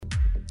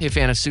You a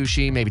fan of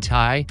sushi, maybe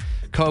Thai,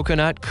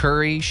 coconut,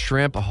 curry,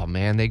 shrimp. Oh,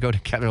 man, they go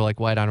together like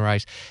white on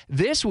rice.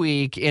 This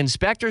week,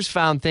 inspectors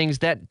found things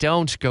that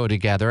don't go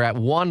together at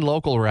one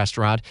local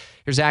restaurant.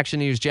 Here's Action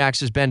News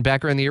Jax's Ben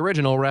Becker in the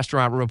original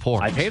restaurant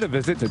report. I paid a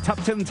visit to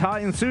Tuptim Thai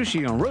and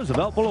Sushi on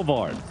Roosevelt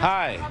Boulevard.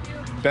 Hi,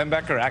 Ben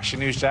Becker,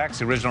 Action News Jax,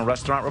 the original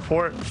restaurant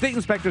report. State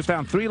inspectors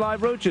found 3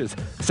 live roaches,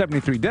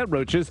 73 dead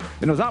roaches,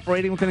 and was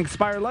operating with an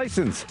expired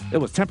license. It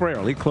was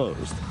temporarily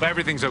closed. But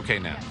everything's okay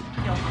now.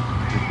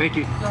 Thank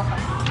you.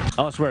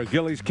 Elsewhere,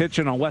 Gilly's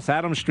Kitchen on West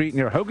Adams Street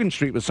near Hogan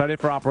Street was cited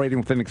for operating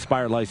with an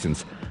expired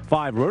license.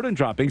 5 rodent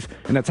droppings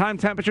and a time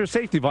temperature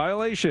safety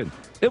violation.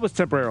 It was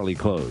temporarily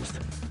closed.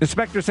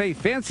 Inspectors say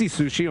Fancy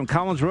Sushi on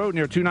Collins Road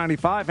near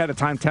 295 had a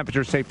time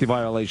temperature safety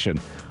violation.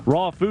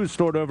 Raw food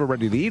stored over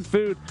ready-to-eat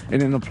food,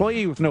 and an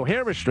employee with no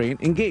hair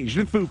restraint engaged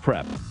in food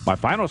prep. My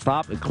final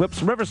stop,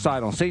 Eclipse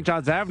Riverside on St.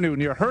 John's Avenue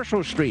near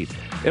Herschel Street.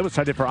 It was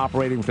cited for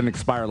operating with an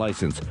expired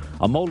license.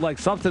 A mold-like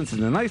substance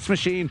in an ice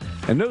machine,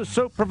 and no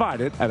soap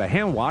provided at a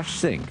hand-wash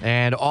sink.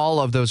 And all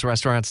of those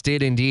restaurants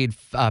did indeed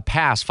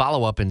pass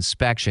follow-up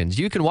inspections.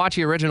 You can watch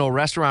the original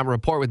restaurant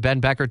report with Ben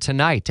Becker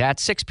tonight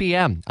at 6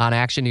 p.m. on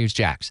Action News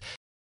Jax.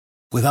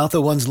 Without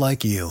the ones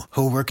like you,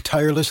 who work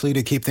tirelessly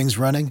to keep things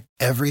running,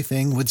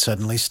 everything would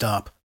suddenly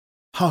stop.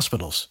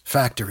 Hospitals,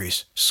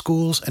 factories,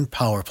 schools, and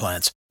power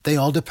plants, they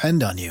all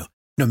depend on you.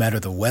 No matter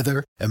the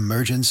weather,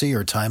 emergency,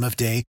 or time of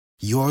day,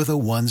 you're the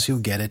ones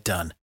who get it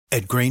done.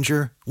 At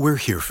Grainger, we're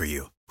here for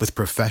you with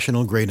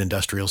professional-grade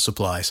industrial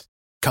supplies.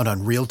 Count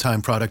on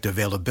real-time product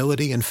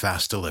availability and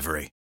fast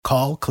delivery.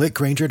 Call, click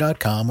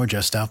Grainger.com, or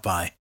just stop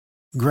by.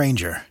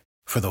 Grainger,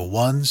 for the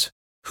ones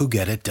who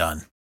get it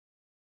done.